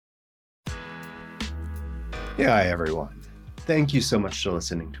Hi, everyone. Thank you so much for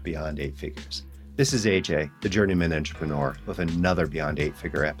listening to Beyond Eight Figures. This is AJ, the journeyman entrepreneur, with another Beyond Eight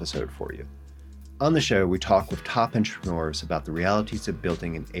Figure episode for you. On the show, we talk with top entrepreneurs about the realities of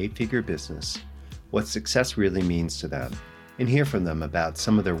building an eight-figure business, what success really means to them, and hear from them about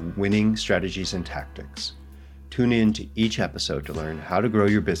some of their winning strategies and tactics. Tune in to each episode to learn how to grow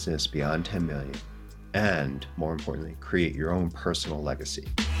your business beyond 10 million and, more importantly, create your own personal legacy.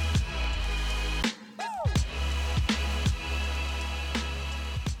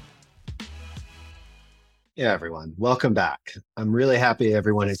 Yeah, everyone, welcome back. I'm really happy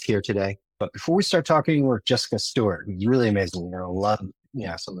everyone is here today. But before we start talking with Jessica Stewart, who's really amazing, you're going to love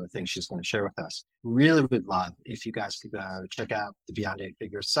some of the things she's going to share with us. Really would love if you guys could check out the Beyond Eight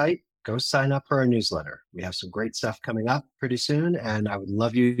Figures site. Go sign up for our newsletter. We have some great stuff coming up pretty soon, and I would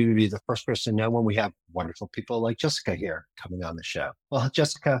love you to be the first person to know when we have wonderful people like Jessica here coming on the show. Well,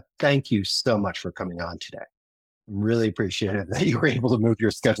 Jessica, thank you so much for coming on today. I'm really appreciative that you were able to move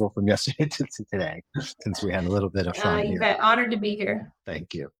your schedule from yesterday to today, since we had a little bit of fun You here. bet. Honored to be here.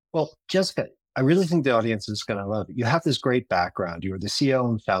 Thank you. Well, Jessica, I really think the audience is going to love it. You have this great background. You were the CEO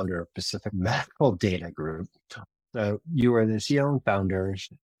and founder of Pacific Medical Data Group. So you were the CEO and founder,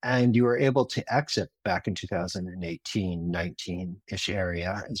 and you were able to exit back in 2018, 19-ish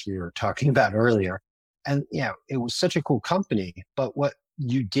area, as we were talking about earlier. And it was such a cool company. But what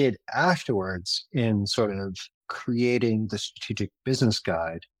you did afterwards in sort of creating the strategic business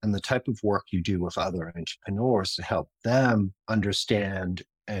guide and the type of work you do with other entrepreneurs to help them understand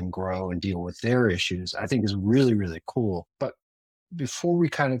and grow and deal with their issues, I think is really, really cool. But before we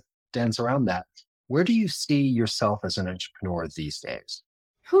kind of dance around that, where do you see yourself as an entrepreneur these days?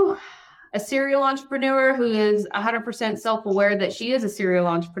 A serial entrepreneur who is 100% self-aware that she is a serial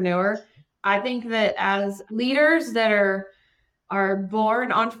entrepreneur. I think that as leaders that are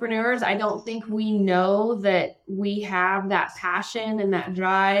born entrepreneurs, I don't think we know that we have that passion and that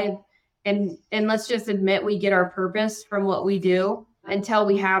drive. And let's just admit we get our purpose from what we do until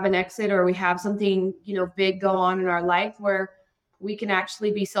we have an exit or we have something, big go on in our life where we can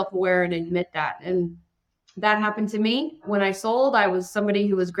actually be self-aware and admit that. And that happened to me. When I sold, I was somebody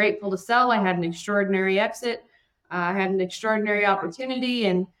who was grateful to sell. I had an extraordinary exit. I had an extraordinary opportunity.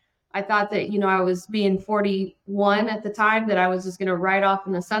 And I thought that, I was being 41 at the time, that I was just going to ride off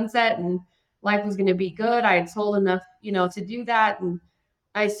in the sunset and life was going to be good. I had sold enough, to do that. And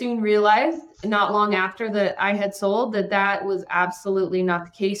I soon realized not long after that I had sold that was absolutely not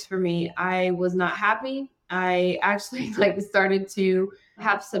the case for me. I was not happy. I actually started to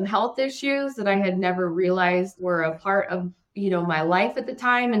have some health issues that I had never realized were a part of, my life at the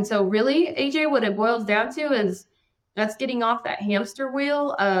time. And so really, AJ, what it boils down to is that's getting off that hamster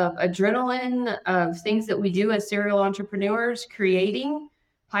wheel of adrenaline, of things that we do as serial entrepreneurs, creating,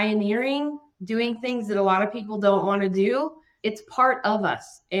 pioneering, doing things that a lot of people don't want to do. It's part of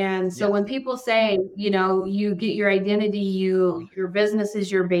us. And so when people say, you get your identity, your business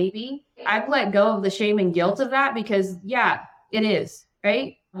is your baby, I've let go of the shame and guilt of that because it is,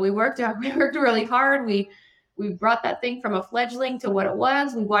 right? We worked really hard. We brought that thing from a fledgling to what it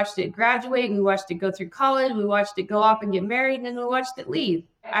was. We watched it graduate. We watched it go through college. We watched it go off and get married, and then we watched it leave.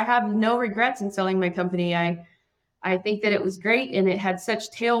 I have no regrets in selling my company. I think that it was great, and it had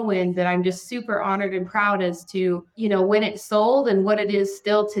such tailwind that I'm just super honored and proud as to, when it sold and what it is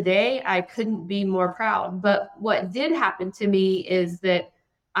still today. I couldn't be more proud. But what did happen to me is that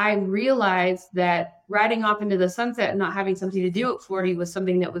I realized that riding off into the sunset and not having something to do at 40 was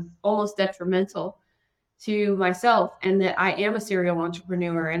something that was almost detrimental to myself, and that I am a serial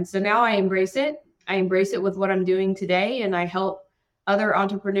entrepreneur. And so now I embrace it. I embrace it with what I'm doing today, and I help other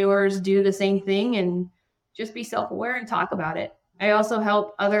entrepreneurs do the same thing and just be self-aware and talk about it. I also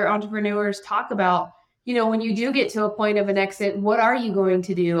help other entrepreneurs talk about, when you do get to a point of an exit, what are you going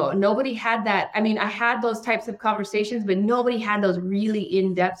to do? Nobody had that. I mean, I had those types of conversations, but nobody had those really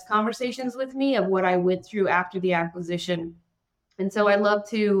in-depth conversations with me of what I went through after the acquisition. And so I love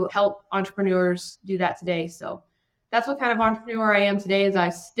to help entrepreneurs do that today. So that's what kind of entrepreneur I am today. Is I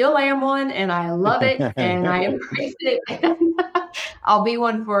still am one, and I love it, and I embrace it. And I'll be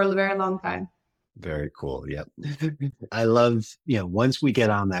one for a very long time. Very cool. Yep. I love, once we get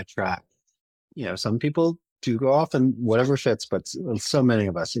on that track, some people do go off and whatever fits, but so many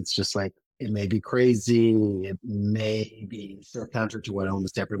of us, it's just like, it may be crazy. It may be counter to what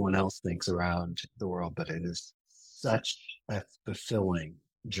almost everyone else thinks around the world, but it is such a fulfilling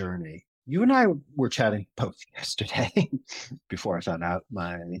journey. You and I were chatting both yesterday before I found out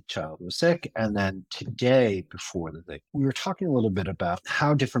my child was sick. And then today before the thing, we were talking a little bit about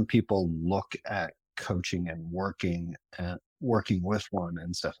how different people look at coaching and working working with one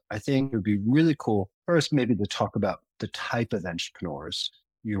and stuff. I think it would be really cool first, maybe to talk about the type of entrepreneurs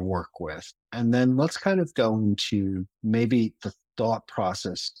you work with. And then let's kind of go into maybe the thought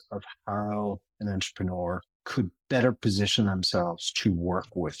process of how an entrepreneur could better position themselves to work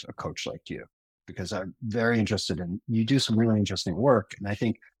with a coach like you. Because I'm very interested in, you do some really interesting work. And I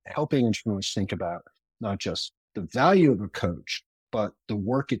think helping entrepreneurs think about not just the value of a coach, but the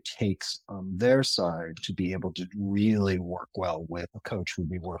work it takes on their side to be able to really work well with a coach would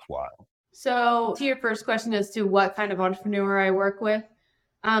be worthwhile. So, to your first question as to what kind of entrepreneur I work with,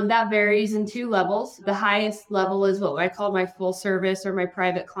 that varies in two levels. The highest level is what I call my full service or my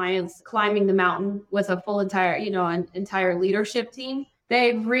private clients climbing the mountain with a full entire, an entire leadership team.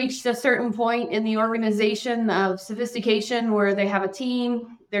 They've reached a certain point in the organization of sophistication where they have a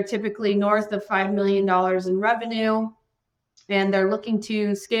team. They're typically north of $5 million in revenue, and they're looking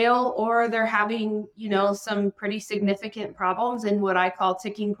to scale, or they're having, some pretty significant problems in what I call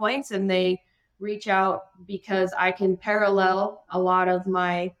ticking points. And they reach out because I can parallel all of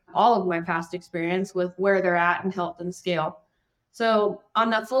my past experience with where they're at and help them scale. So on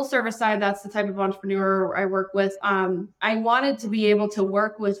the full service side, that's the type of entrepreneur I work with. I wanted to be able to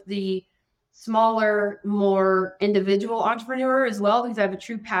work with the smaller, more individual entrepreneur as well, because I have a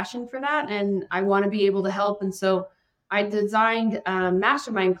true passion for that and I want to be able to help. And so I designed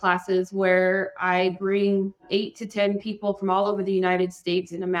mastermind classes where I bring 8 to 10 people from all over the United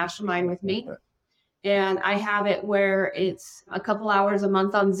States in a mastermind with me. And I have it where it's a couple hours a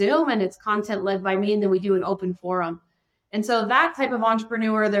month on Zoom and it's content led by me. And then we do an open forum. And so that type of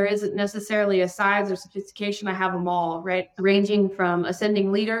entrepreneur, there isn't necessarily a size or sophistication. I have them all, right? Ranging from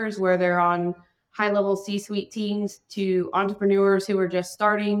ascending leaders where they're on high-level C-suite teams to entrepreneurs who are just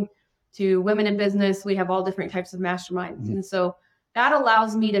starting to women in business. We have all different types of masterminds. Mm-hmm. And so that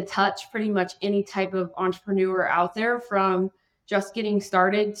allows me to touch pretty much any type of entrepreneur out there from just getting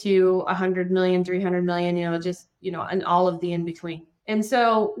started to 100 million, 300 million, and all of the in between. And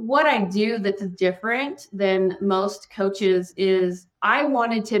so what I do that's different than most coaches is I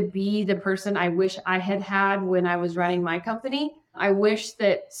wanted to be the person I wish I had had when I was running my company. I wish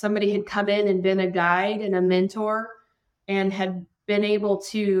that somebody had come in and been a guide and a mentor and had been able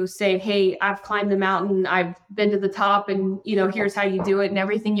to say, hey, I've climbed the mountain, I've been to the top, and here's how you do it, and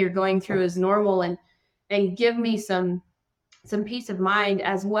everything you're going through is normal, and give me some peace of mind,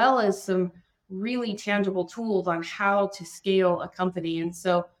 as well as some really tangible tools on how to scale a company. And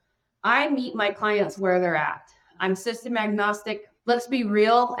so I meet my clients where they're at. I'm system agnostic. Let's be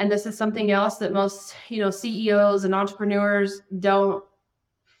real. And this is something else that most, CEOs and entrepreneurs don't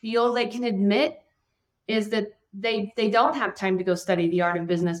feel they can admit, is that they don't have time to go study the art of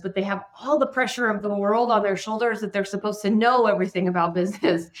business, but they have all the pressure of the world on their shoulders that they're supposed to know everything about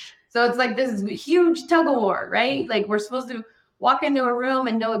business. So it's like this huge tug of war, right? Like we're supposed to walk into a room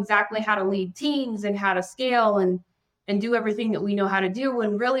and know exactly how to lead teams and how to scale and do everything that we know how to do,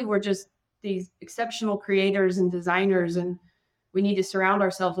 when really we're just these exceptional creators and designers, and we need to surround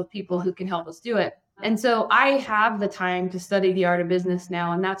ourselves with people who can help us do it. And so I have the time to study the art of business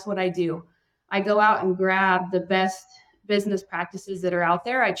now, and that's what I do. I go out and grab the best business practices that are out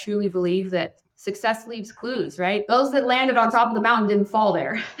there. I truly believe that success leaves clues, right? Those that landed on top of the mountain didn't fall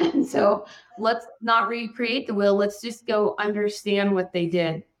there. And so let's not recreate the wheel. Let's just go understand what they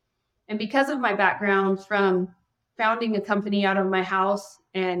did. And because of my background from founding a company out of my house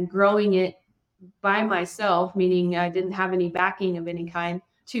and growing it by myself, meaning I didn't have any backing of any kind,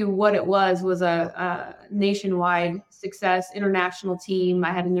 to what it was a nationwide success, international team.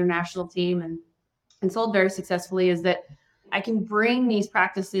 I had an international team and sold very successfully, is that I can bring these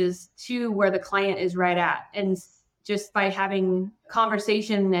practices to where the client is right at. And just by having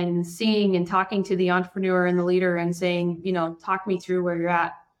conversation and seeing and talking to the entrepreneur and the leader and saying, talk me through where you're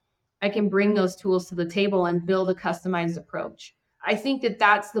at, I can bring those tools to the table and build a customized approach. I think that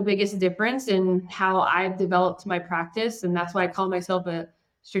that's the biggest difference in how I've developed my practice. And that's why I call myself a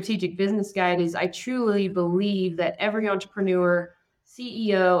strategic business guide, is I truly believe that every entrepreneur,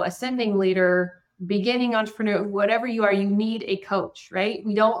 CEO, ascending leader, beginning entrepreneur, whatever you are, you need a coach, right?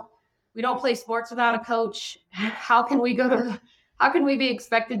 We don't play sports without a coach. How can we be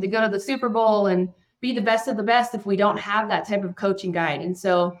expected to go to the Super Bowl and be the best of the best if we don't have that type of coaching guide? And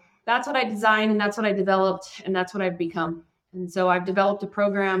so that's what I designed, and that's what I developed, and that's what I've become. And so I've developed a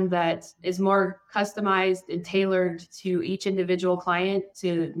program that is more customized and tailored to each individual client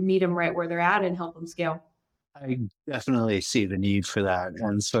to meet them right where they're at and help them scale. I definitely see the need for that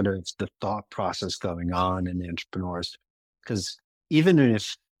and sort of the thought process going on in the entrepreneurs. Because even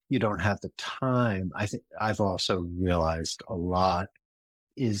if you don't have the time, I think I've also realized a lot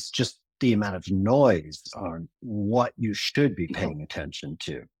is just the amount of noise on what you should be paying attention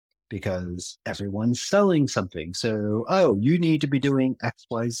to because everyone's selling something. So, oh, you need to be doing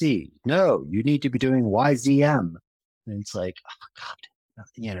XYZ. No, you need to be doing YZM. And it's like, oh,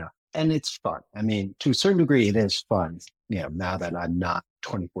 God, and it's fun. I mean, to a certain degree, it is fun, now that I'm not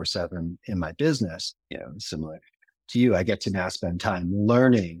 24/7 in my business, similar to you, I get to now spend time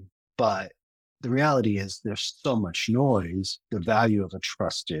learning, but the reality is there's so much noise. The value of a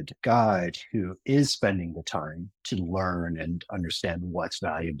trusted guide who is spending the time to learn and understand what's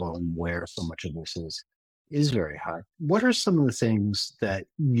valuable and where so much of this is very high. What are some of the things that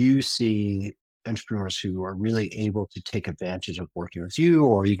you see entrepreneurs who are really able to take advantage of working with you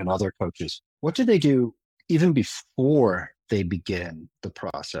or even other coaches? What do they do even before they begin the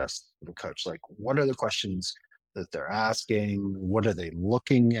process of a coach? Like, what are the questions that they're asking? What are they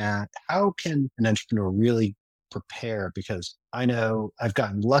looking at? How can an entrepreneur really prepare? Because I know I've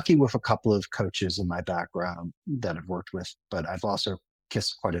gotten lucky with a couple of coaches in my background that I've worked with, but I've also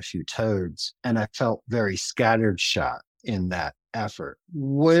kissed quite a few toads and I felt very scattered shot in that effort.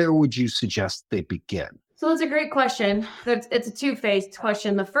 Where would you suggest they begin? So it's a great question. It's a two-faced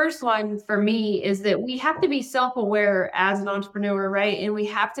question. The first one for me is that we have to be self-aware as an entrepreneur, right? And we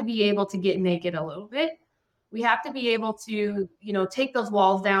have to be able to get naked a little bit. We have to be able to, take those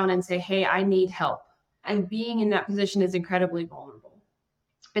walls down and say, hey, I need help. And being in that position is incredibly vulnerable.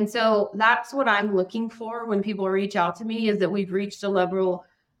 And so that's what I'm looking for when people reach out to me, is that we've reached a level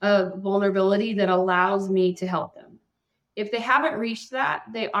of vulnerability that allows me to help them. If they haven't reached that,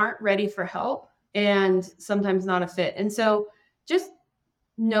 they aren't ready for help and sometimes not a fit. And so just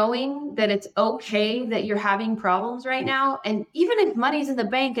knowing that it's okay that you're having problems right now. And even if money's in the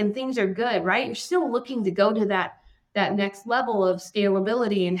bank and things are good, right? You're still looking to go to that next level of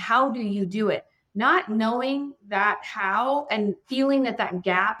scalability. And how do you do it? Not knowing that how and feeling that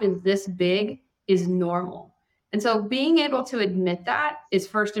gap is this big is normal. And so being able to admit that is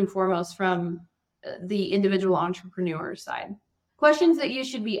first and foremost from the individual entrepreneur side. Questions that you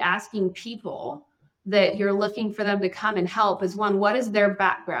should be asking people that you're looking for them to come and help is, one, what is their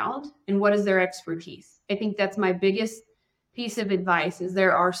background and what is their expertise? I think that's my biggest piece of advice. Is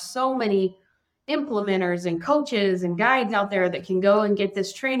there are so many implementers and coaches and guides out there that can go and get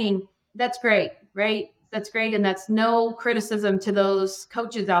this training. That's great, right? That's great. And that's no criticism to those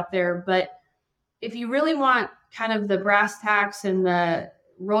coaches out there. But if you really want kind of the brass tacks and the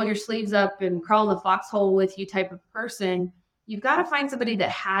roll your sleeves up and crawl in the foxhole with you type of person, you've got to find somebody that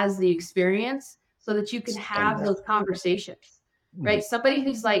has the experience so that you can have those conversations, right? Somebody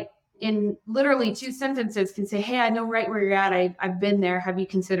who's like in literally 2 sentences can say, hey, I know right where you're at. I've been there. Have you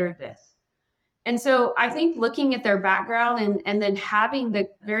considered this? And so I think looking at their background and then having the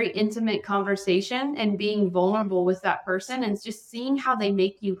very intimate conversation and being vulnerable with that person and just seeing how they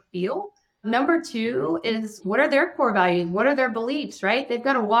make you feel. Number 2 is, what are their core values? What are their beliefs, right? They've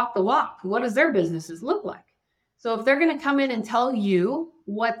got to walk the walk. What does their businesses look like? So if they're going to come in and tell you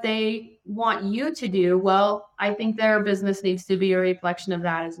what they want you to do, well, I think their business needs to be a reflection of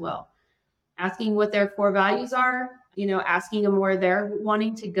that as well. Asking what their core values are, asking them where they're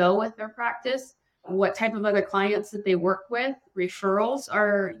wanting to go with their practice, what type of other clients that they work with. Referrals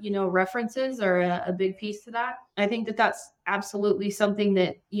are, references are a big piece to that. I think that that's absolutely something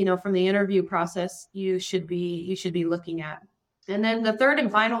that, from the interview process, you should be looking at. And then the third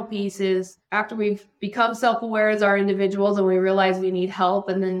and final piece is, after we've become self-aware as our individuals and we realize we need help,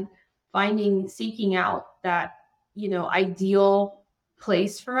 and then seeking out that, ideal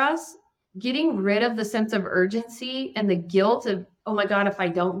place for us, getting rid of the sense of urgency and the guilt of, oh my God, if I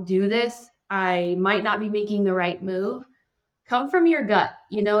don't do this, I might not be making the right move. Come from your gut.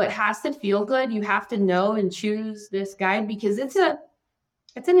 It has to feel good. You have to know and choose this guide because it's an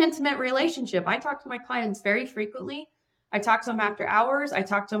intimate relationship. I talk to my clients very frequently. I talk to them after hours. I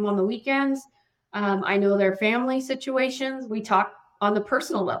talk to them on the weekends. I know their family situations. We talk on the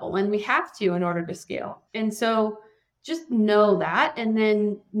personal level, and we have to in order to scale. And so just know that, and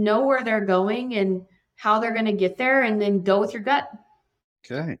then know where they're going and how they're going to get there, and then go with your gut.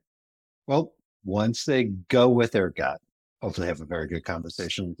 Okay. Well, once they go with their gut, hopefully have a very good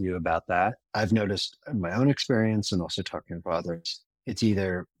conversation with you about that. I've noticed in my own experience and also talking to others, it's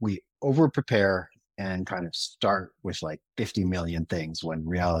either we over prepare and kind of start with like 50 million things, when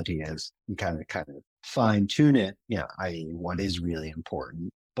reality is you kind of fine tune it, i.e. what is really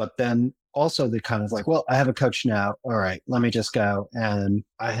important. But then also the kind of like, well, I have a coach now. All right, let me just go. And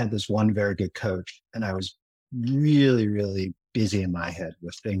I had this one very good coach, and I was really, really busy in my head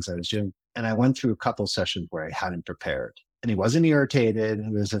with things I was doing. And I went through a couple sessions where I hadn't prepared, and he wasn't irritated.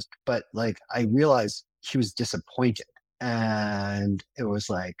 It was just, but like, I realized he was disappointed. And it was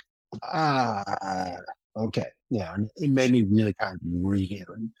like, Ah, okay. Yeah. And it made me really kind of read it.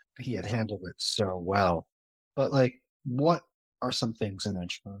 And he had handled it so well. But like, what are some things an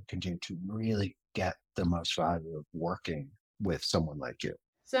entrepreneur can do to really get the most value of working with someone like you?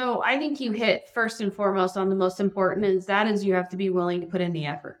 So I think you hit first and foremost on the most important is that is you have to be willing to put in the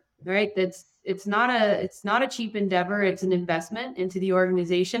effort, right? It's not a cheap endeavor. It's an investment into the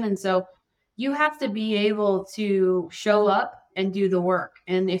organization. And so you have to be able to show up and do the work.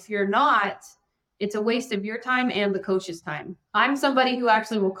 And if you're not, it's a waste of your time and the coach's time. I'm somebody who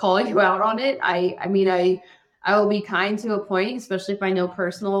actually will call you out on it. I will be kind to a point, especially if I know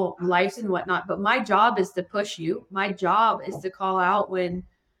personal lives and whatnot. But my job is to push you. My job is to call out when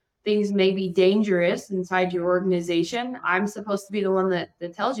things may be dangerous inside your organization. I'm supposed to be the one that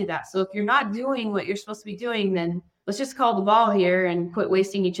tells you that. So if you're not doing what you're supposed to be doing, then let's just call the ball here and quit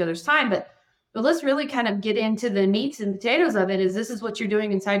wasting each other's time. But let's really kind of get into the meats and potatoes of it is this is what you're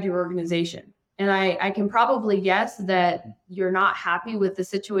doing inside your organization. And I can probably guess that you're not happy with the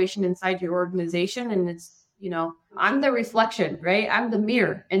situation inside your organization. And I'm the reflection, right? I'm the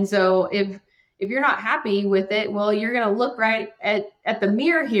mirror. And so if you're not happy with it, well, you're going to look right at the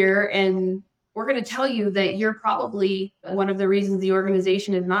mirror here and we're going to tell you that you're probably one of the reasons the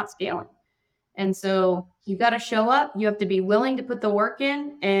organization is not scaling. And so you've got to show up. You have to be willing to put the work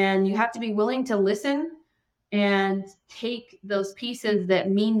in and you have to be willing to listen and take those pieces that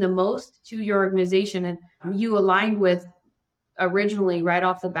mean the most to your organization. And you aligned with originally right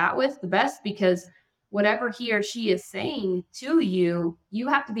off the bat with the best because whatever he or she is saying to you, you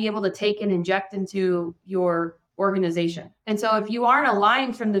have to be able to take and inject into your organization. And so if you aren't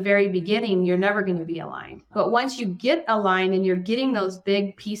aligned from the very beginning, you're never going to be aligned. But once you get aligned and you're getting those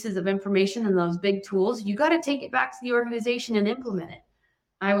big pieces of information and those big tools, you got to take it back to the organization and implement it.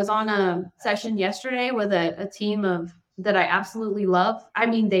 I was on a session yesterday with a team of that I absolutely love. I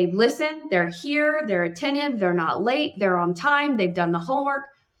mean, they listen, they're here, they're attentive, they're not late, they're on time, they've done the homework,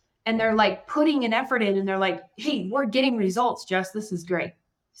 and they're like putting an effort in and they're like, hey, we're getting results, Jess, this is great.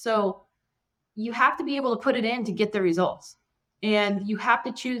 So you have to be able to put it in to get the results. And you have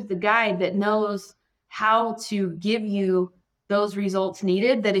to choose the guide that knows how to give you those results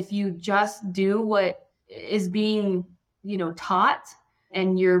needed, that if you just do what is being, taught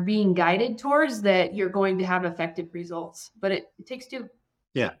and you're being guided towards that, you're going to have effective results. But it takes two.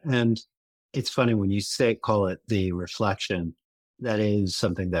 Yeah. And it's funny when you call it the reflection, that is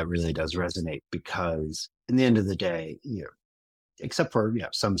something that really does resonate because in the end of the day, except for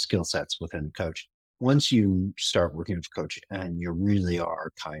some skill sets within coach, once you start working with a coach and you really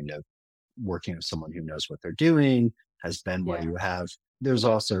are kind of working with someone who knows what they're doing, has been where you have, there's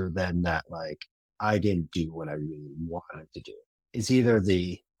also then that like, I didn't do what I really wanted to do. It's either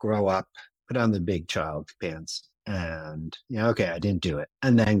the grow up, put on the big child pants and, okay, I didn't do it.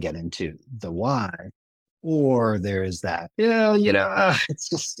 And then get into the why. Or there is that, it's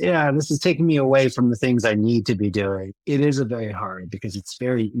just, this is taking me away from the things I need to be doing. It is a very hard because it's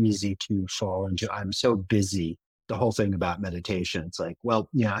very easy to fall into, I'm so busy. The whole thing about meditation, it's like, well,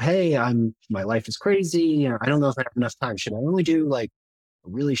 hey, my life is crazy. I don't know if I have enough time. Should I only do like a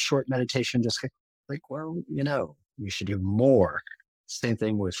really short meditation? Just like, well, you should do more. Same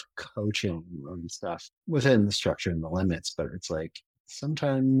thing with coaching and stuff within the structure and the limits, but it's like,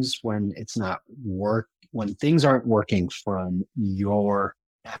 sometimes when it's not when things aren't working from your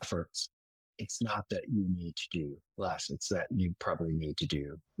efforts, it's not that you need to do less. It's that you probably need to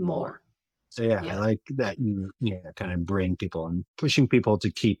do more. So I like that you kind of bring people and pushing people to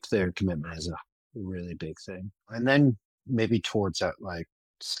keep their commitment is a really big thing. And then maybe towards that, like,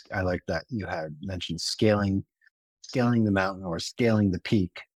 I like that you had mentioned scaling the mountain or scaling the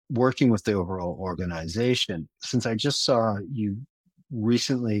peak, working with the overall organization. Since I just saw you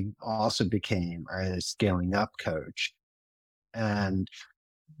recently also became a scaling up coach. And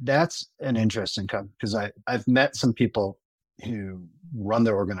that's an interesting because I've met some people who run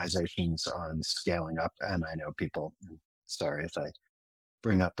their organizations on scaling up. And I know people, sorry if I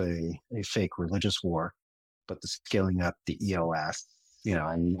bring up a fake religious war, but the scaling up, the EOS,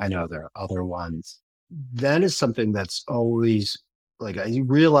 I know there are other ones. That is something that's always like, I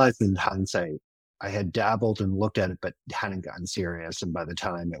realized in hindsight, I had dabbled and looked at it, but hadn't gotten serious. And by the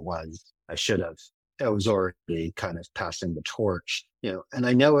time I should have. I was already kind of passing the torch, and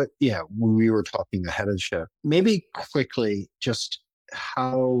I know it. Yeah. When we were talking ahead of the show, maybe quickly, just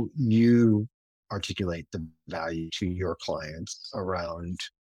how you articulate the value to your clients around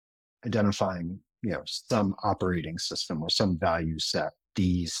identifying, some operating system or some value set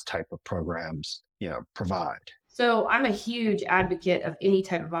these type of programs, provide. So I'm a huge advocate of any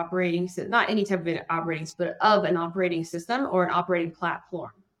type of operating system, not any type of operating, but of an operating system or an operating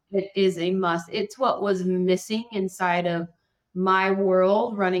platform. It is a must. It's what was missing inside of my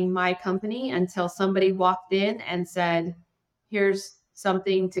world running my company until somebody walked in and said, here's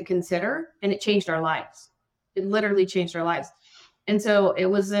something to consider. And it changed our lives. It literally changed our lives. And so it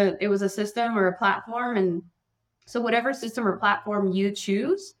was a system or a platform. And so whatever system or platform you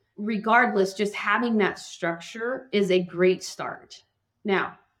choose, regardless, just having that structure is a great start.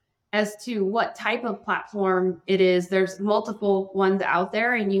 Now, as to what type of platform it is, there's multiple ones out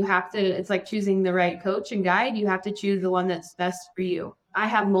there, and you have to, it's like choosing the right coach and guide. You have to choose the one that's best for you. I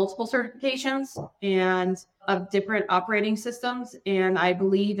have multiple certifications and of different operating systems. And I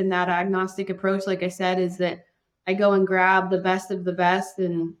believe in that agnostic approach. Like I said, is that I go and grab the best of the best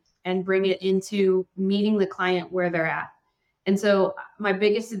and bring it into meeting the client where they're at. And so my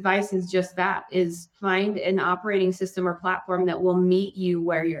biggest advice is just that, is find an operating system or platform that will meet you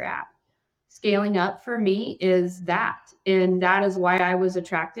where you're at. Scaling up for me is that. And that is why I was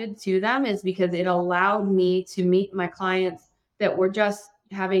attracted to them, is because it allowed me to meet my clients that were just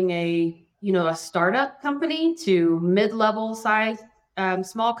having a startup company to mid-level size,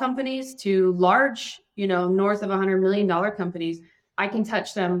 small companies to large, north of $100 million companies. I can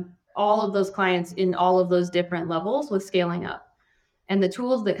touch them, all of those clients in all of those different levels with scaling up. And the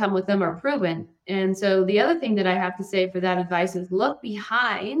tools that come with them are proven. And so the other thing that I have to say for that advice is look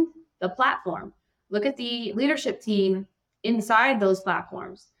behind the platform. Look at the leadership team inside those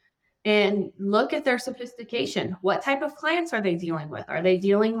platforms and look at their sophistication. What type of clients are they dealing with? Are they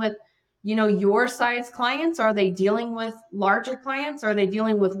dealing with, your size clients? Are they dealing with larger clients? Are they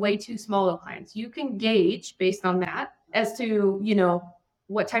dealing with way too small of clients? You can gauge based on that as to,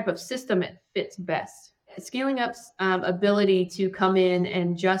 what type of system it fits best. Scaling up's ability to come in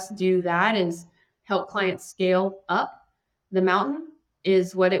and just do that is help clients scale up the mountain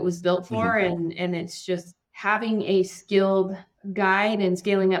is what it was built for. Mm-hmm. And it's just having a skilled guide and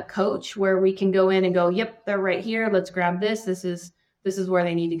scaling up coach where we can go in and go, yep, they're right here. Let's grab this. This is where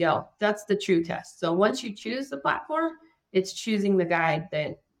they need to go. That's the true test. So once you choose the platform, it's choosing the guide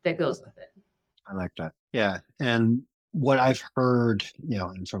that goes with it. I like that. Yeah. And what I've heard,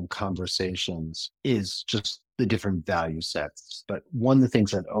 and from conversations is just the different value sets. But one of the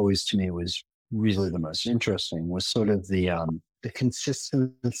things that always to me was really the most interesting was sort of the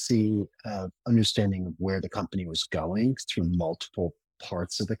consistency of understanding of where the company was going through multiple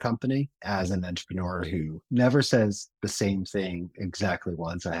parts of the company. As an entrepreneur who never says the same thing exactly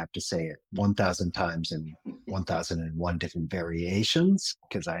once, I have to say it 1,000 times in 1,001 different variations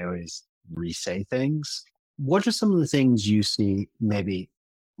because I always re-say things. What are some of the things you see? Maybe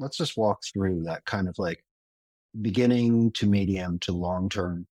let's just walk through that kind of like beginning to medium to long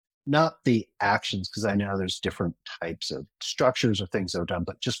term, not the actions, because I know there's different types of structures or things that are done,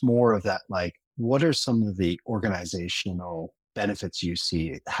 but just more of that, like, what are some of the organizational benefits you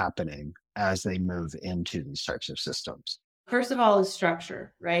see happening as they move into these types of systems? First of all is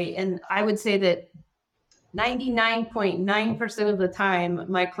structure, right? And I would say that 99.9% of the time,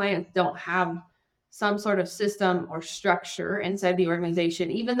 my clients don't have some sort of system or structure inside the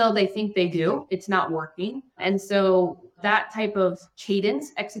organization. Even though they think they do, it's not working. And so that type of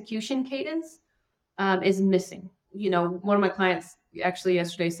cadence, execution cadence, is missing. One of my clients actually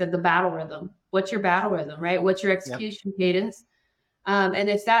yesterday said the battle rhythm. What's your battle rhythm, right? What's your execution cadence? And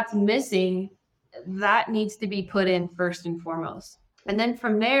if that's missing, that needs to be put in first and foremost. And then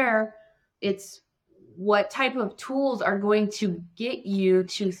from there, it's what type of tools are going to get you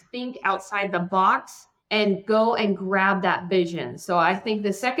to think outside the box and go and grab that vision. So I think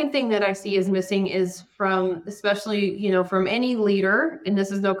the second thing that I see is missing is from, especially, from any leader, and this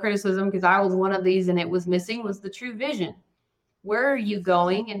is no criticism because I was one of these and it was missing, was the true vision. Where are you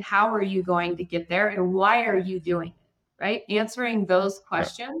going and how are you going to get there and why are you doing it, right? Answering those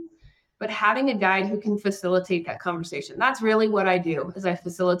questions, but having a guide who can facilitate that conversation. That's really what I do, is I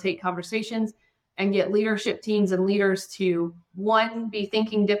facilitate conversations and get leadership teams and leaders to, one, be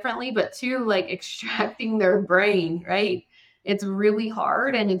thinking differently, but two, like extracting their brain, right? It's really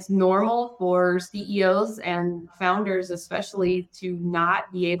hard and it's normal for CEOs and founders, especially, to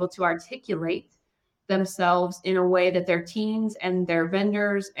not be able to articulate themselves in a way that their teams and their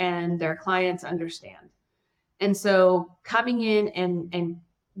vendors and their clients understand. And so coming in and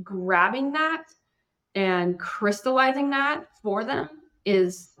grabbing that and crystallizing that for them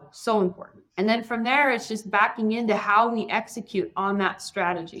is so important. And then from there, it's just backing into how we execute on that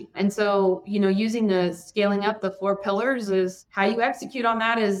strategy. And so, using the scaling up the 4 pillars is how you execute on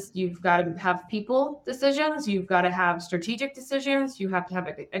that is you've got to have people decisions, you've got to have strategic decisions, you have to have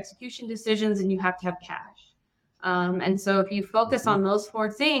execution decisions, and you have to have cash. And so if you focus on those four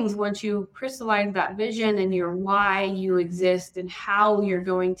things, once you crystallize that vision and your why you exist and how you're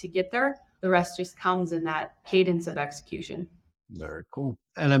going to get there, the rest just comes in that cadence of execution. Very cool.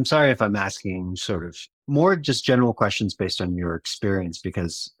 And I'm sorry if I'm asking sort of more just general questions based on your experience,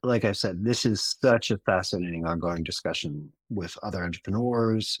 because like I said, this is such a fascinating ongoing discussion with other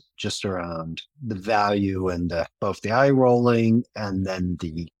entrepreneurs just around the value and both the eye rolling and then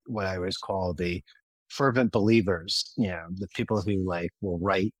the, what I always call the fervent believers, the people who like will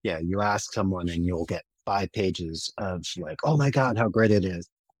write, you ask someone and you'll get 5 pages of like, oh my God, how great it is.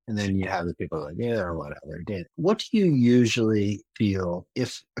 And then you have the people like, yeah, or whatever. What do you usually feel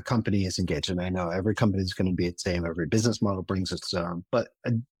if a company is engaged? And I know every company is going to be the same. Every business model brings its own, but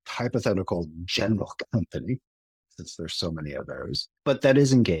a hypothetical general company, since there's so many of those, but that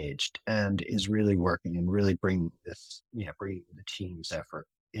is engaged and is really working and really bringing this, bringing the team's effort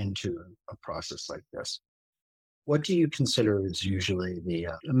into a process like this. What do you consider is usually the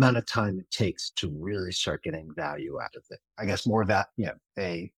amount of time it takes to really start getting value out of it? I guess more of that,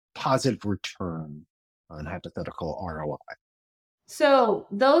 a positive return on hypothetical ROI. So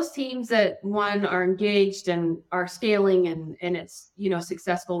those teams that one are engaged and are scaling and it's,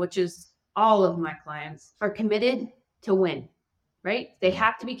 successful, which is all of my clients, are committed to win, right? They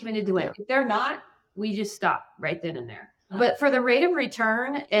have to be committed to win. Yeah. If they're not, we just stop right then and there. But for the rate of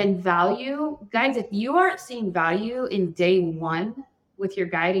return and value, guys, if you aren't seeing value in day one with your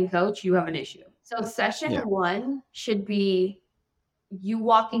guiding coach, you have an issue. So session one should be you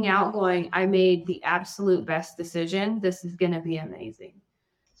walking out going, I made the absolute best decision. This is going to be amazing.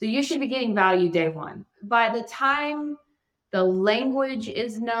 So you should be getting value day one. By the time the language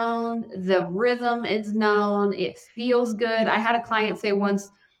is known, the rhythm is known, it feels good. I had a client say once,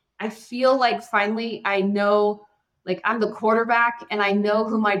 I feel like finally I know, like I'm the quarterback and I know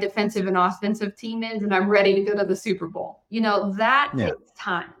who my defensive and offensive team is and I'm ready to go to the Super Bowl. That takes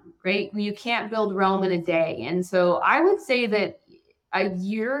time, right? You can't build Rome in a day. And so I would say that a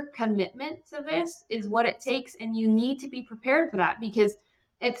year commitment to this is what it takes. And you need to be prepared for that because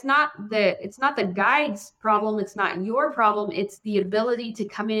it's not the guide's problem. It's not your problem. It's the ability to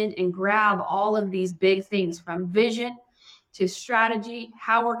come in and grab all of these big things from vision to strategy,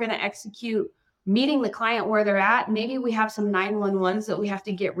 how we're going to execute, meeting the client where they're at. Maybe we have some 911s that we have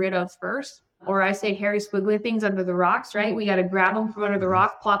to get rid of first. Or I say hairy squiggly things under the rocks, right? We got to grab them from under the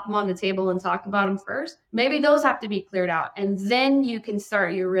rock, plop them on the table and talk about them first. Maybe those have to be cleared out. And then you can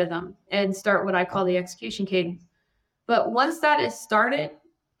start your rhythm and start what I call the execution cadence. But once that is started,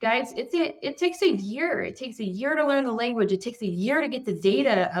 guys, it takes a year. It takes a year to learn the language. It takes a year to get the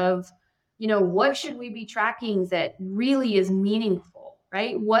data of, what should we be tracking that really is meaningful,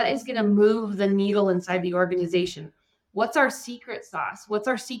 right? What is going to move the needle inside the organization? What's our secret sauce? What's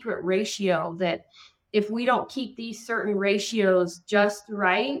our secret ratio that if we don't keep these certain ratios just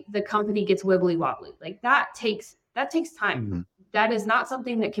right, the company gets wibbly wobbly? Like that takes time. Mm-hmm. That is not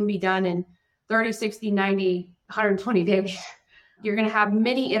something that can be done in 30, 60, 90, 120 days. You're going to have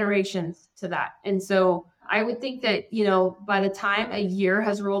many iterations to that. And so I would think that, by the time a year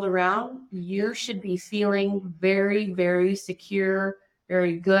has rolled around, you should be feeling very, very secure,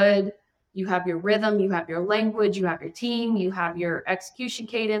 very good. You have your rhythm, you have your language, you have your team, you have your execution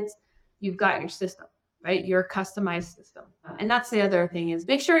cadence, you've got your system, right? Your customized system. And that's the other thing is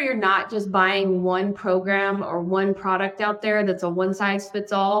make sure you're not just buying one program or one product out there that's a one size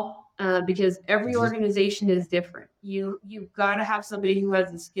fits all, because every organization is different. You've got to have somebody who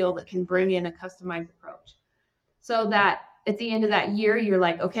has the skill that can bring in a customized approach so that at the end of that year, you're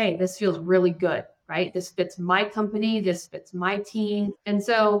like, okay, this feels really good, right? This fits my company, this fits my team. And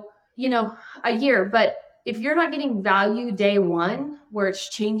so a year, but if you're not getting value day one, where it's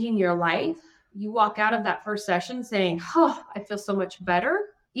changing your life, you walk out of that first session saying, oh, I feel so much better.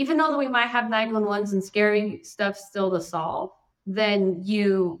 Even though we might have 911s and scary stuff still to solve, then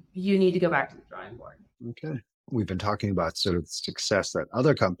you need to go back to the drawing board. Okay. We've been talking about sort of success that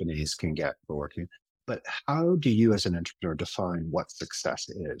other companies can get for working, but how do you as an entrepreneur define what success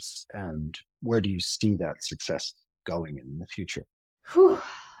is and where do you see that success going in the future? Whew.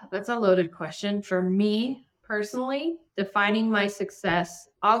 That's a loaded question. For me personally, defining my success,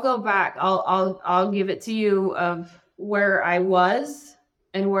 I'll go back. I'll give it to you of where I was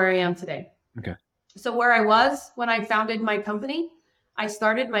and where I am today. Okay. So where I was when I founded my company, I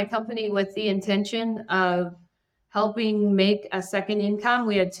started my company with the intention of helping make a second income.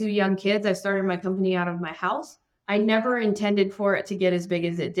 We had 2 young kids. I started my company out of my house. I never intended for it to get as big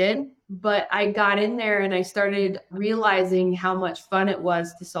as it did, but I got in there and I started realizing how much fun it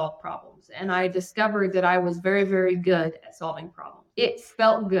was to solve problems. And I discovered that I was very, very good at solving problems. It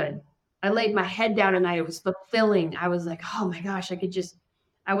felt good. I laid my head down at night. It was fulfilling. I was like, oh my gosh,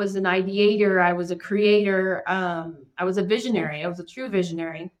 I was an ideator. I was a creator. I was a visionary. I was a true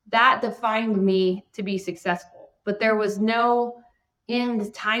visionary. That defined me to be successful, but there was no end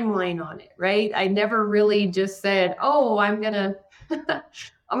timeline on it, right? I never really just said, oh, I'm going to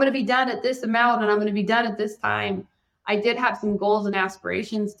be done at this amount and I'm going to be done at this time. I did have some goals and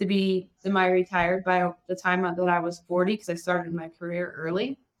aspirations to be semi-retired by the time that I was 40, because I started my career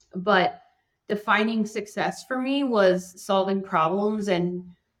early. But defining success for me was solving problems and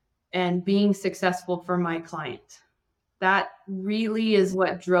being successful for my client. That really is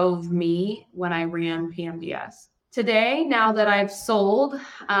what drove me when I ran PMDS. Today, now that I've sold,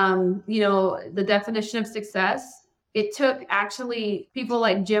 the definition of success, it took actually people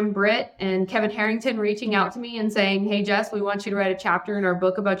like Jim Britt and Kevin Harrington reaching out to me and saying, hey, Jess, we want you to write a chapter in our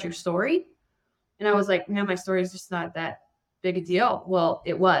book about your story. And I was like, no, my story is just not that big a deal. Well,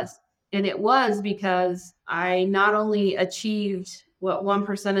 it was. And it was because I not only achieved what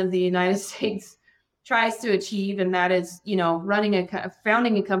 1% of the United States tries to achieve, and that is,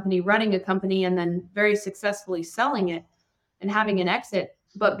 founding a company, running a company, and then very successfully selling it and having an exit,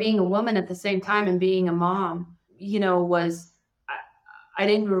 but being a woman at the same time and being a mom, I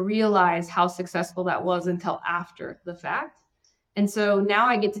didn't realize how successful that was until after the fact. And so now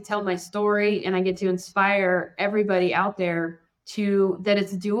I get to tell my story and I get to inspire everybody out there that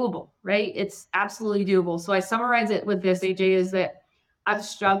it's doable, right? It's absolutely doable. So I summarize it with this, AJ, is that I've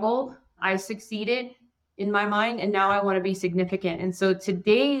struggled, I've succeeded in my mind, and now I want to be significant. And so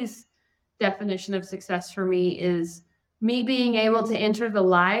today's definition of success for me is me being able to enter the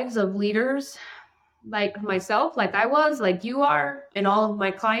lives of leaders like myself, like I was, like you are, and all of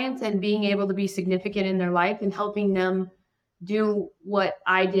my clients, and being able to be significant in their life and helping them do what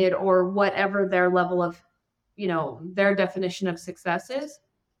I did or whatever their level of, their definition of success is,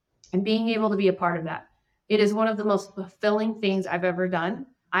 and being able to be a part of that. It is one of the most fulfilling things I've ever done.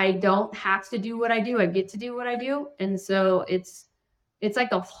 I don't have to do what I do. I get to do what I do. And so it's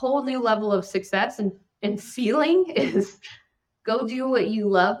like a whole new level of success and feeling is go do what you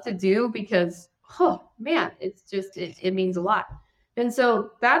love to do, because oh man, it's just, it means a lot. And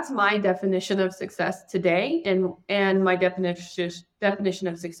so that's my definition of success today, and my definition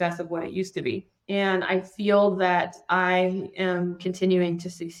of success of what it used to be. And I feel that I am continuing to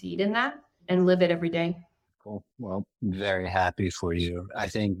succeed in that and live it every day. Cool. Well, very happy for you. I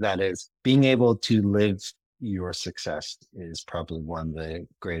think that is being able to live your success is probably one of the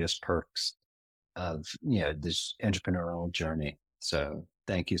greatest perks of, this entrepreneurial journey. So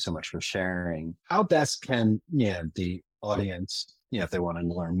thank you so much for sharing. How best can, the audience, if they want to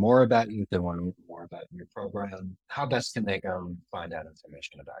learn more about you, if they want to learn more about your program, how best can they go and find out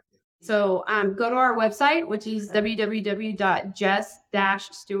information about you? So go to our website, which is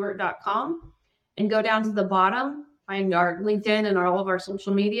www.jess-stewart.com, and go down to the bottom, find our LinkedIn and all of our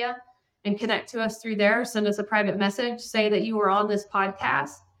social media, and connect to us through there. Send us a private message, say that you were on this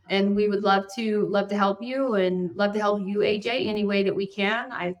podcast, and we would love to help you, and love to help you, AJ, any way that we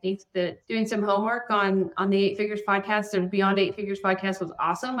can. I think that doing some homework on the 8 Figures podcast and Beyond 8 Figures podcast was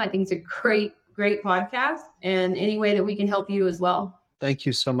awesome. I think it's a great podcast, and any way that we can help you as well. Thank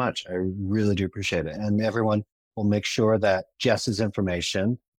you so much. I really do appreciate it. And everyone will make sure that Jess's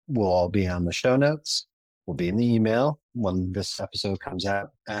information will all be on the show notes, will be in the email when this episode comes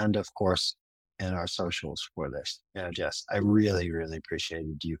out, and of course, in our socials for this. Jess, I really, really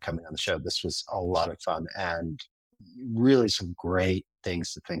appreciated you coming on the show. This was a lot of fun and really some great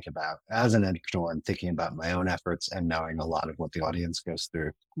things to think about as an entrepreneur, and thinking about my own efforts and knowing a lot of what the audience goes through.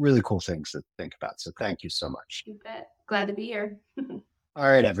 Really cool things to think about. So thank you so much. You bet. Glad to be here. All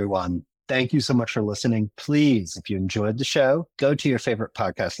right, everyone. Thank you so much for listening. Please, if you enjoyed the show, go to your favorite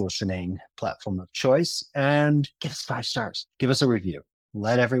podcast listening platform of choice and give us 5 stars. Give us a review.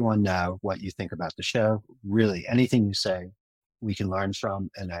 Let everyone know what you think about the show. Really, anything you say, we can learn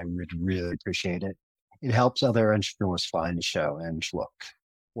from, and I would really appreciate it. It helps other entrepreneurs find the show. And look,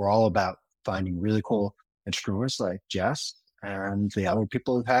 we're all about finding really cool entrepreneurs like Jess and the other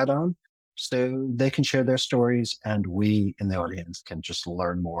people we've had on, so they can share their stories, and we in the audience can just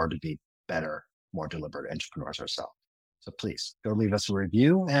learn more to be better, more deliberate entrepreneurs ourselves. So please go leave us a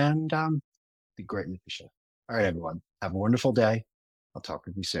review, and be greatly appreciated. All right, everyone. Have a wonderful day. I'll talk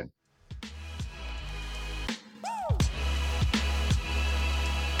with you soon.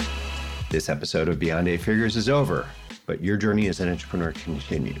 This episode of Beyond 8 Figures is over, but your journey as an entrepreneur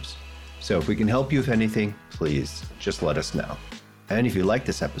continues. So if we can help you with anything, please just let us know. And if you like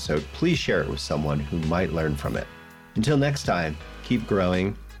this episode, please share it with someone who might learn from it. Until next time, keep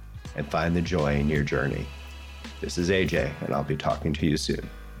growing and find the joy in your journey. This is AJ, and I'll be talking to you soon.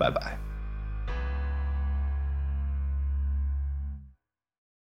 Bye-bye.